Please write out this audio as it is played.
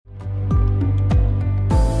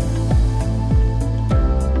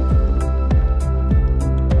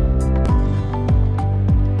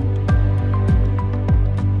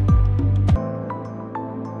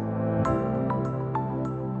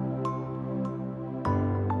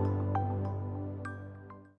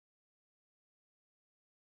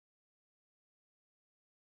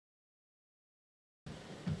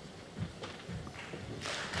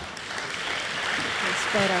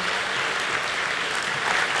Buonasera.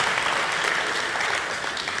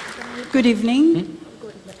 Good evening.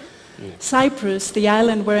 Cyprus, the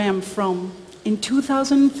island where I am from, in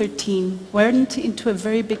 2013 went into a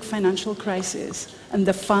very big financial crisis, and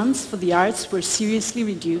the funds for the arts were seriously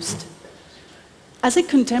reduced. As a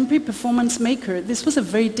contemporary performance maker, this was a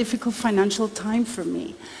very difficult financial time for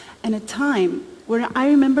me, and a time where I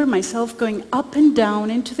remember myself going up and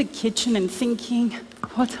down into the kitchen and thinking,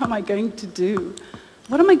 what am I going to do?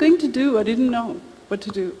 What am I going to do? I didn't know what to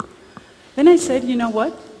do. Then I said, you know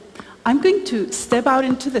what? I'm going to step out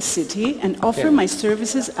into the city and offer my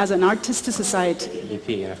services as an artist to society.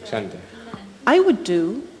 I would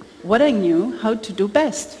do what I knew how to do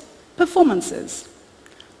best, performances.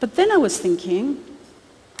 But then I was thinking,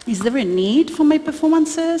 is there a need for my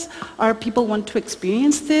performances? Are people want to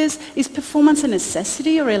experience this? Is performance a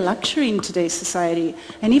necessity or a luxury in today's society?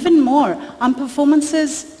 And even more, are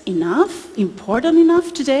performances enough, important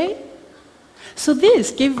enough today? So this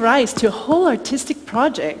gave rise to a whole artistic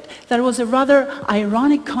project that was a rather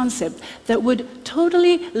ironic concept that would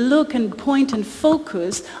totally look and point and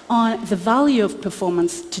focus on the value of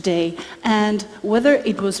performance today and whether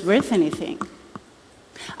it was worth anything.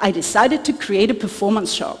 I decided to create a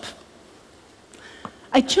performance shop.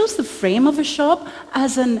 I chose the frame of a shop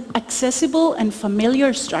as an accessible and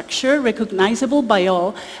familiar structure, recognizable by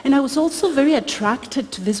all, and I was also very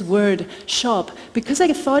attracted to this word, shop, because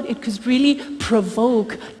I thought it could really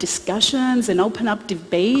provoke discussions and open up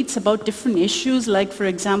debates about different issues, like, for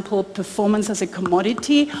example, performance as a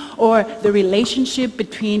commodity, or the relationship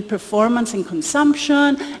between performance and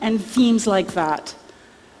consumption, and themes like that.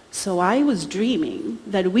 So I was dreaming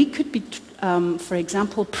that we could be, for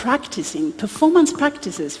example, practicing performance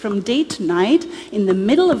practices from day to night in the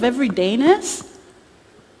middle of everydayness,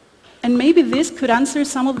 and maybe this could answer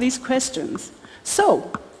some of these questions.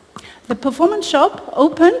 So, the performance shop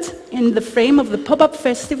opened in the frame of the pop-up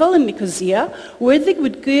festival in Nicosia, where they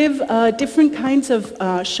would give different kinds of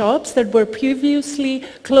shops that were previously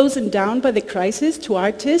closed down by the crisis to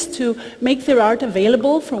artists to make their art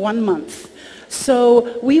available for 1 month.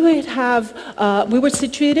 So we were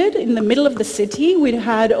situated in the middle of the city. We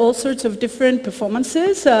had all sorts of different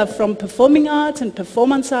performances from performing arts and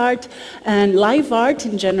performance art and live art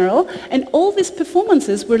in general. And all these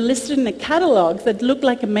performances were listed in a catalog that looked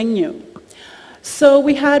like a menu. So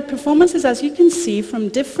we had performances, as you can see, from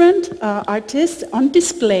different artists on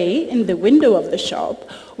display in the window of the shop,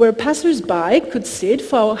 where passers-by could sit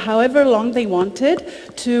for however long they wanted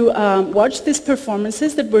to watch these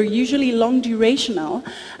performances that were usually long durational.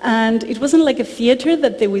 And it wasn't like a theater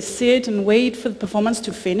that they would sit and wait for the performance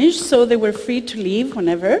to finish, so they were free to leave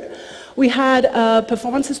whenever. We had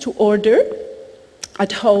performances to order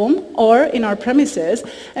at home or in our premises,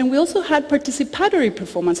 and we also had participatory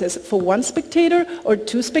performances for 1 spectator or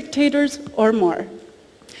 2 spectators or more.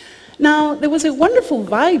 Now, there was a wonderful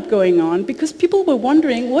vibe going on because people were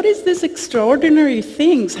wondering, what is this extraordinary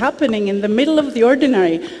things happening in the middle of the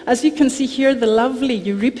ordinary? As you can see here, the lovely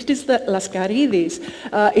Euripides Laskaridis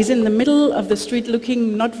is in the middle of the street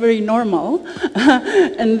looking not very normal.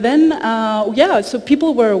 And then, so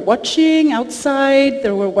people were watching outside, they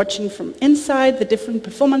were watching from inside the different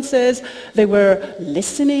performances, they were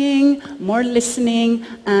listening, more listening,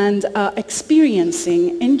 and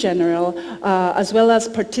experiencing in general, as well as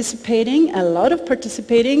participating, a lot of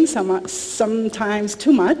participating, sometimes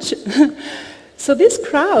too much. So this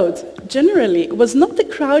crowd, generally, was not the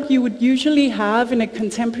crowd you would usually have in a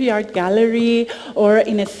contemporary art gallery or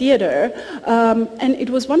in a theater. And it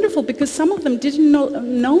was wonderful because some of them didn't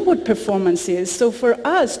know what performance is. So for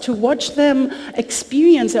us to watch them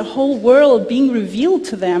experience a whole world being revealed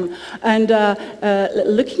to them and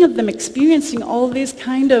looking at them experiencing all these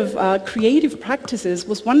kind of creative practices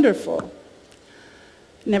was wonderful.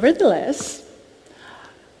 Nevertheless,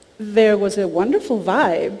 there was a wonderful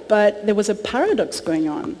vibe, but there was a paradox going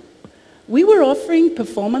on. We were offering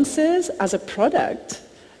performances as a product,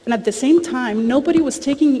 and at the same time, nobody was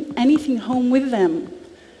taking anything home with them.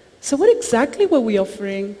 So what exactly were we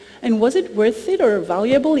offering, and was it worth it or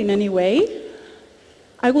valuable in any way?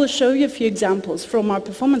 I will show you a few examples from our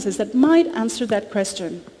performances that might answer that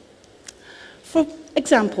question. For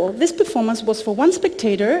example, this performance was for 1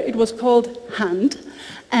 spectator. It was called Hand,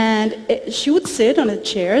 and she would sit on a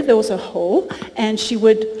chair. There was a hole, and she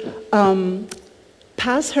would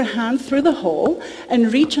pass her hand through the hole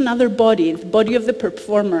and reach another body, the body of the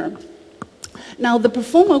performer. Now, the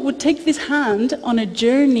performer would take this hand on a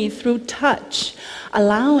journey through touch,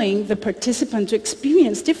 allowing the participant to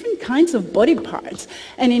experience different kinds of body parts.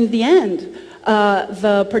 And in the end,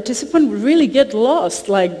 the participant would really get lost,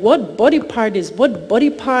 like what body part is what body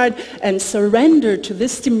part, and surrender to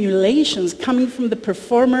these stimulations coming from the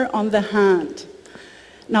performer on the hand.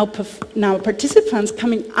 Now participants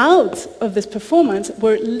coming out of this performance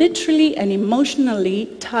were literally and emotionally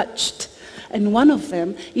touched. And one of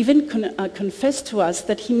them even confessed to us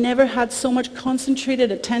that he never had so much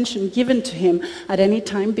concentrated attention given to him at any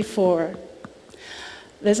time before.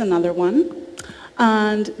 There's another one.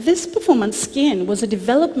 And this performance skin was a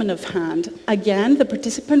development of hand. Again, the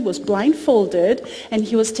participant was blindfolded and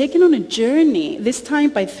he was taken on a journey, this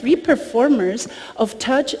time by 3 performers, of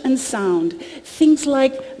touch and sound. Things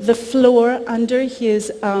like the floor under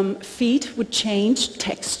his feet would change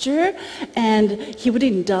texture, and he would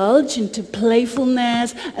indulge into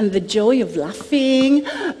playfulness and the joy of laughing,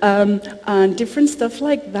 and different stuff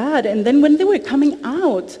like that. And then when they were coming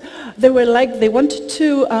out, they were like, they wanted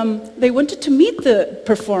to meet the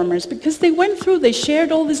performers because they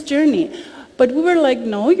shared all this journey. But we were like,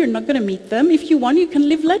 no, you're not going to meet them. If you want, you can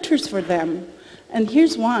leave letters for them. And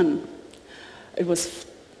here's one. It was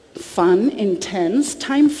fun, intense,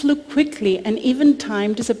 time flew quickly, and even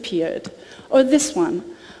time disappeared. Or this one.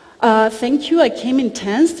 Thank you, I came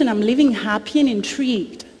intense, and I'm leaving happy and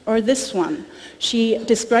intrigued. Or this one. She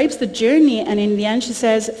describes the journey, and in the end she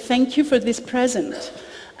says, thank you for this present.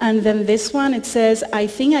 And then this one, it says, I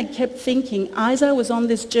think I kept thinking, as I was on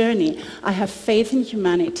this journey, I have faith in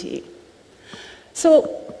humanity.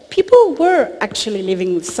 So people were actually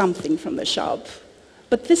living with something from the shop.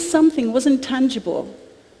 But this something wasn't tangible.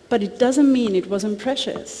 But it doesn't mean it wasn't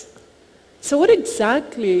precious. So what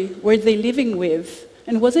exactly were they living with?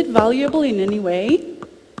 And was it valuable in any way?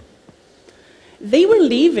 They were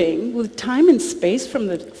leaving with time and space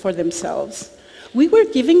for themselves. We were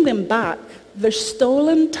giving them back their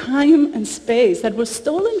stolen time and space that was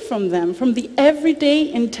stolen from them, from the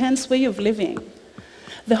everyday intense way of living.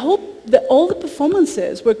 All the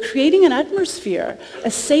performances were creating an atmosphere,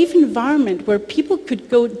 a safe environment where people could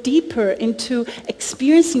go deeper into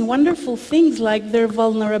experiencing wonderful things like their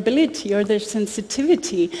vulnerability or their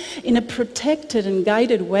sensitivity in a protected and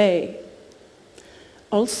guided way.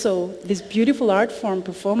 Also, this beautiful art form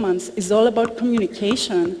performance is all about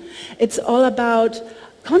communication. It's all about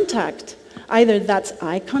contact. Either that's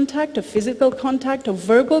eye contact or physical contact or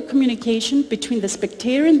verbal communication between the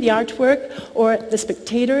spectator and the artwork or the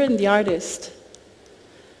spectator and the artist.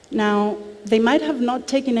 Now, they might have not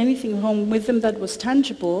taken anything home with them that was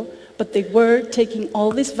tangible, but they were taking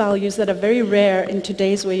all these values that are very rare in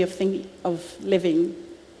today's way of living.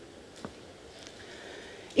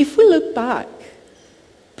 If we look back,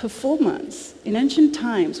 performance in ancient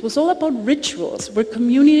times was all about rituals where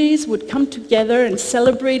communities would come together and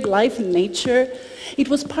celebrate life and nature. It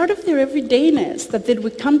was part of their everydayness that they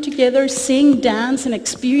would come together, sing, dance, and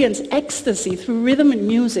experience ecstasy through rhythm and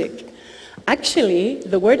music. Actually,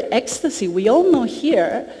 the word ecstasy we all know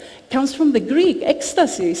here comes from the Greek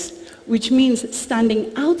ekstasis, which means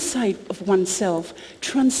standing outside of oneself,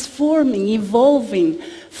 transforming, evolving,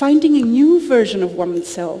 finding a new version of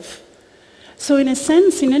oneself. So in a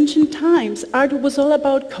sense, in ancient times, art was all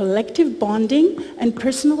about collective bonding and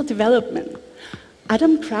personal development.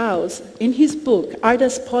 Adam Krauss, in his book, Art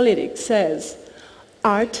as Politics, says,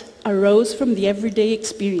 art arose from the everyday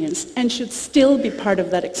experience and should still be part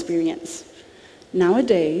of that experience.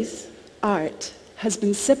 Nowadays, art has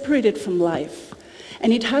been separated from life,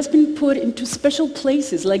 and it has been put into special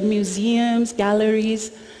places like museums,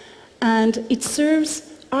 galleries, and it serves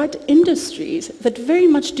art industries that very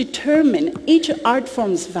much determine each art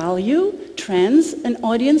form's value, trends, and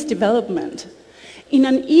audience development. In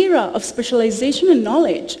an era of specialization and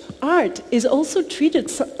knowledge, art is also treated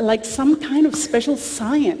like some kind of special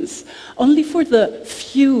science, only for the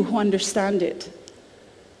few who understand it.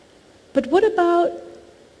 But what about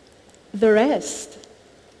the rest?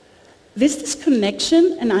 This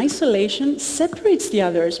disconnection and isolation separates the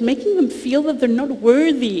others, making them feel that they're not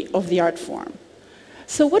worthy of the art form.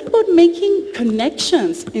 So what about making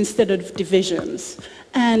connections instead of divisions?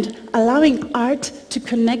 And allowing art to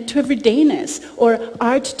connect to everydayness, or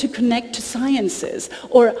art to connect to sciences,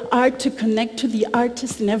 or art to connect to the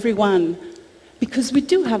artist in everyone. Because we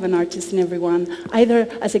do have an artist in everyone, either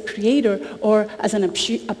as a creator or as an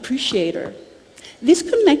appreciator. This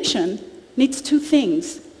connection needs 2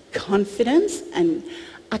 things, confidence and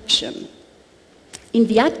action. In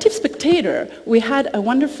The Active Spectator, we had a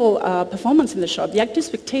wonderful performance in the shop, The Active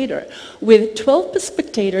Spectator, with 12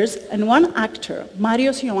 spectators and 1 actor,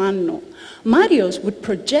 Marios Ioannou. Marios would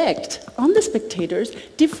project on the spectators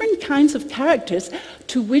different kinds of characters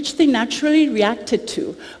to which they naturally reacted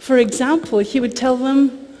to. For example, he would tell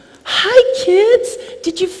them, "Hi kids,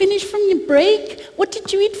 did you finish from your break? What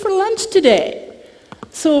did you eat for lunch today?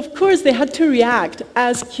 So of course they had to react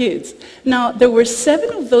as kids. Now there were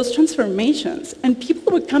 7 of those transformations, and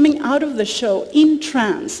people were coming out of the show in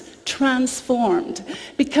trance, transformed,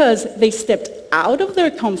 because they stepped out of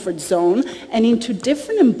their comfort zone and into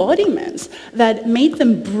different embodiments that made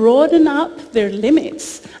them broaden up their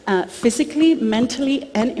limits, physically,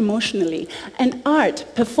 mentally, and emotionally. And art,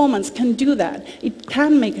 performance can do that. It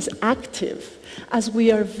can make us active, as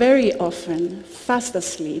we are very often fast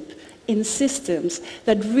asleep in systems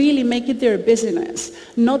that really make it their business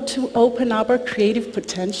not to open up our creative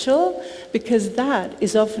potential, because that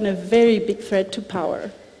is often a very big threat to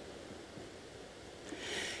power.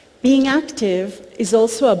 Being active is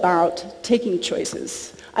also about taking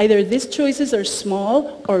choices. Either these choices are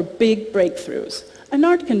small or big breakthroughs. And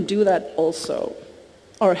art can do that also,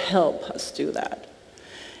 or help us do that.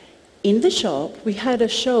 In the shop, we had a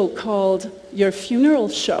show called Your Funeral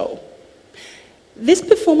Show. This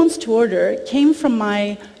performance to order came from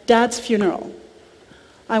my dad's funeral.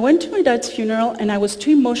 I went to my dad's funeral and I was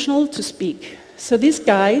too emotional to speak. So this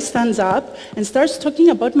guy stands up and starts talking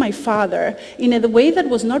about my father in a way that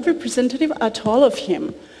was not representative at all of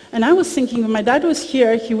him. And I was thinking, if my dad was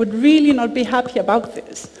here, he would really not be happy about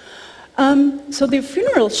this. So the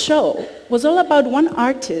funeral show was all about one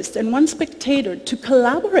artist and one spectator to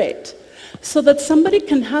collaborate so that somebody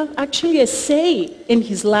can have actually a say in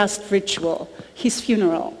his last ritual, his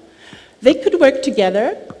funeral. They could work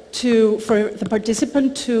together for the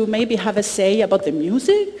participant to maybe have a say about the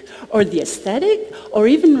music or the aesthetic, or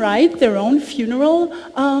even write their own funeral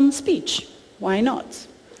speech. Why not?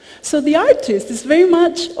 So the artist is very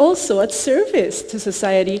much also at service to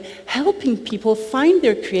society, helping people find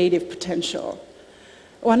their creative potential.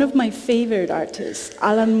 One of my favorite artists,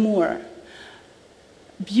 Alan Moore,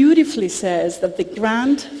 beautifully says that the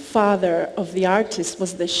grandfather of the artist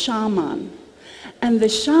was the shaman. And the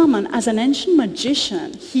shaman, as an ancient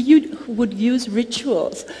magician, he would use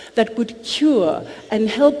rituals that would cure and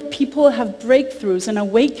help people have breakthroughs and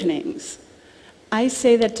awakenings. I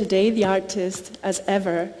say that today the artist, as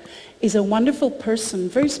ever, is a wonderful person,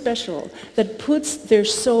 very special, that puts their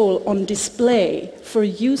soul on display for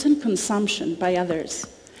use and consumption by others.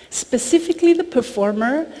 Specifically, the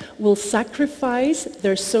performer will sacrifice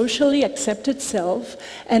their socially accepted self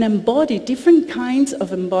and embody different kinds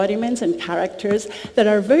of embodiments and characters that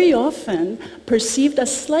are very often perceived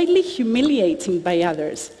as slightly humiliating by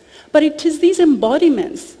others. But it is these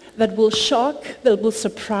embodiments that will shock, that will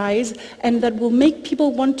surprise, and that will make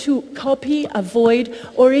people want to copy, avoid,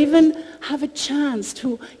 or even have a chance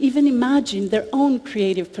to even imagine their own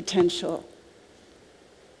creative potential.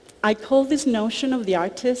 I call this notion of the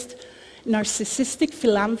artist narcissistic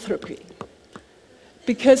philanthropy.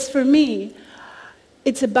 Because for me,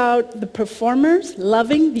 it's about the performers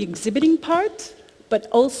loving the exhibiting part, but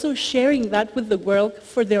also sharing that with the world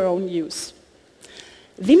for their own use.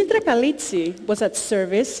 Dimitra Kalitsi was at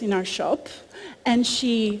service in our shop, and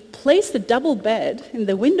she placed a double bed in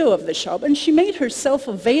the window of the shop, and she made herself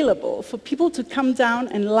available for people to come down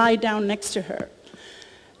and lie down next to her.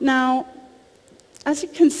 Now, as you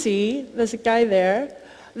can see, there's a guy there.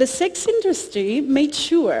 The sex industry made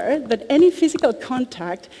sure that any physical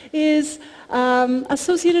contact is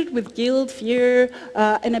associated with guilt, fear,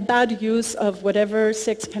 and a bad use of whatever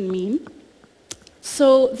sex can mean.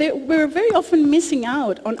 So we're very often missing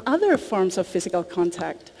out on other forms of physical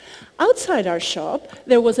contact. Outside our shop,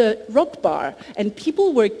 there was a rock bar, and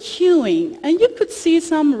people were queuing, and you could see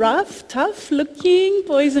some rough, tough-looking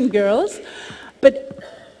boys and girls, but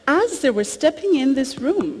as they were stepping in this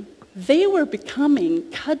room, they were becoming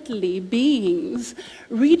cuddly beings,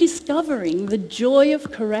 rediscovering the joy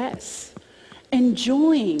of caress,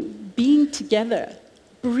 enjoying being together,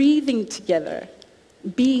 breathing together,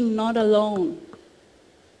 being not alone.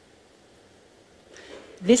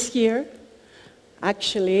 This year,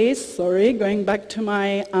 actually, going back to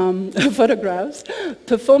my photographs,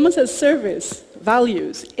 performance as service,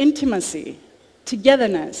 values, intimacy,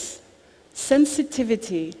 togetherness,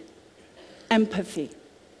 sensitivity, empathy.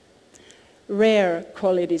 Rare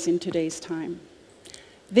qualities in today's time.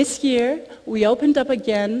 This year, we opened up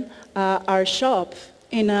again our shop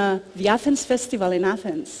in the Athens Festival in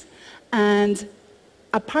Athens. And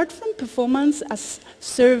apart from performance as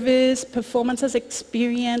service, performance as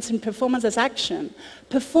experience, and performance as action,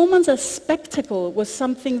 performance as spectacle was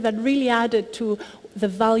something that really added to the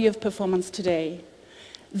value of performance today.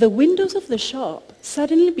 The windows of the shop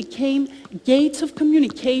suddenly became gates of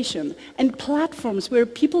communication and platforms where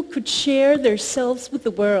people could share their selves with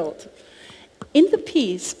the world. In the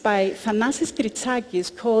piece by Thanasis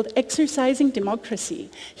Gritsakis called Exercising Democracy,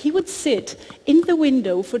 he would sit in the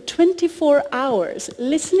window for 24 hours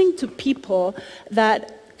listening to people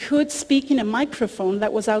that could speak in a microphone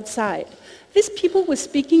that was outside. These people were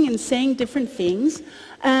speaking and saying different things,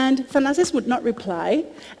 and Thanasis would not reply,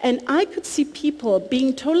 and I could see people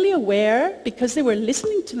being totally aware, because they were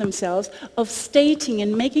listening to themselves, of stating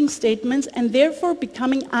and making statements, and therefore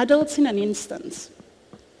becoming adults in an instance.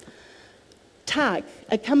 TAG,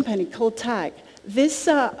 a company called TAG. This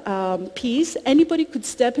piece, anybody could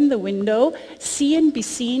step in the window, see and be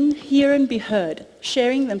seen, hear and be heard,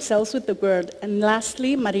 sharing themselves with the world. And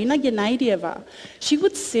lastly, Marina Genaideva. She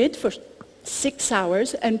would sit for 6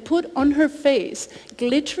 hours and put on her face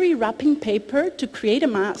glittery wrapping paper to create a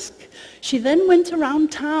mask. She then went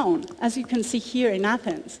around town, as you can see here in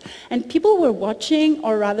Athens, and people were watching,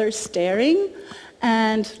 or rather staring,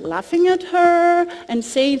 and laughing at her and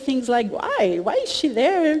saying things like, why is she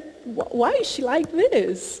there? Why is she like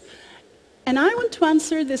this? And I want to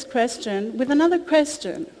answer this question with another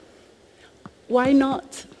question. Why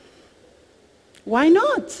not? Why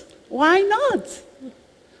not? Why not?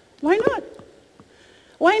 Why not?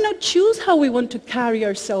 Why not choose how we want to carry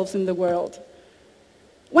ourselves in the world?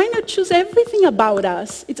 Why not choose everything about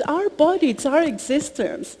us? It's our body, it's our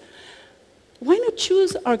existence. Why not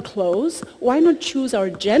choose our clothes? Why not choose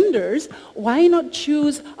our genders? Why not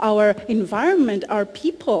choose our environment, our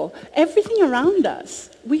people, everything around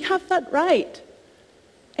us? We have that right.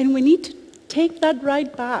 And we need to take that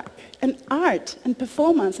right back. And art and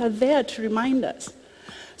performance are there to remind us.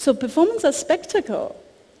 So performance as spectacle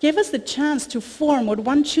gave us the chance to form what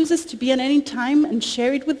one chooses to be at any time and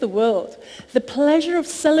share it with the world. The pleasure of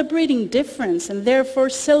celebrating difference and therefore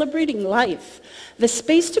celebrating life. The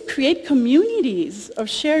space to create communities of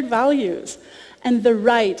shared values, and the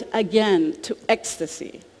right, again, to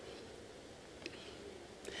ecstasy.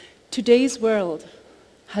 Today's world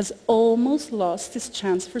has almost lost its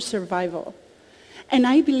chance for survival, and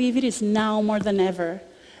I believe it is now more than ever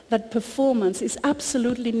that performance is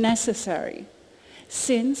absolutely necessary,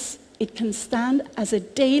 since it can stand as a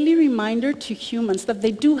daily reminder to humans that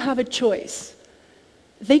they do have a choice.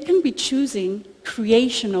 They can be choosing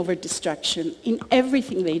creation over destruction in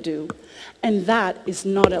everything they do, and that is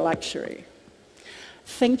not a luxury.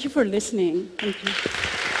 Thank you for listening. Thank you.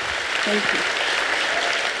 Thank you.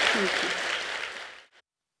 Thank you.